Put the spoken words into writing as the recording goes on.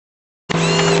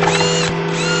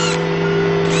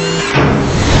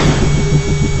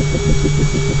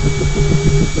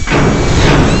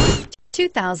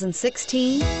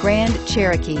2016 Grand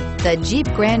Cherokee. The Jeep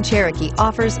Grand Cherokee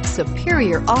offers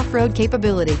superior off-road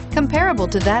capability comparable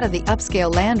to that of the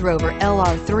upscale Land Rover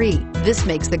LR3. This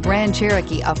makes the Grand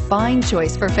Cherokee a fine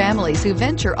choice for families who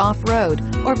venture off-road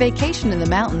or vacation in the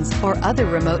mountains or other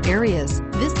remote areas.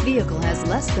 This vehicle has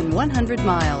less than 100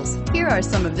 miles. Here are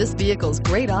some of this vehicle's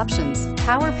great options: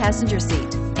 power passenger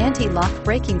seat, anti-lock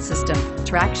braking system,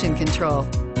 traction control,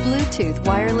 Bluetooth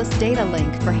wireless data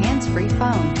link for hands-free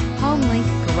phone, home link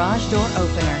garage door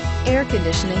opener, air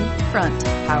conditioning, front,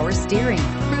 power steering,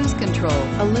 cruise control,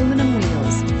 aluminum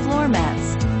wheels, floor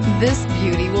mats. This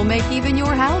beauty will make even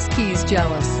your house keys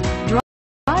jealous.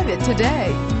 Drive it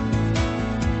today.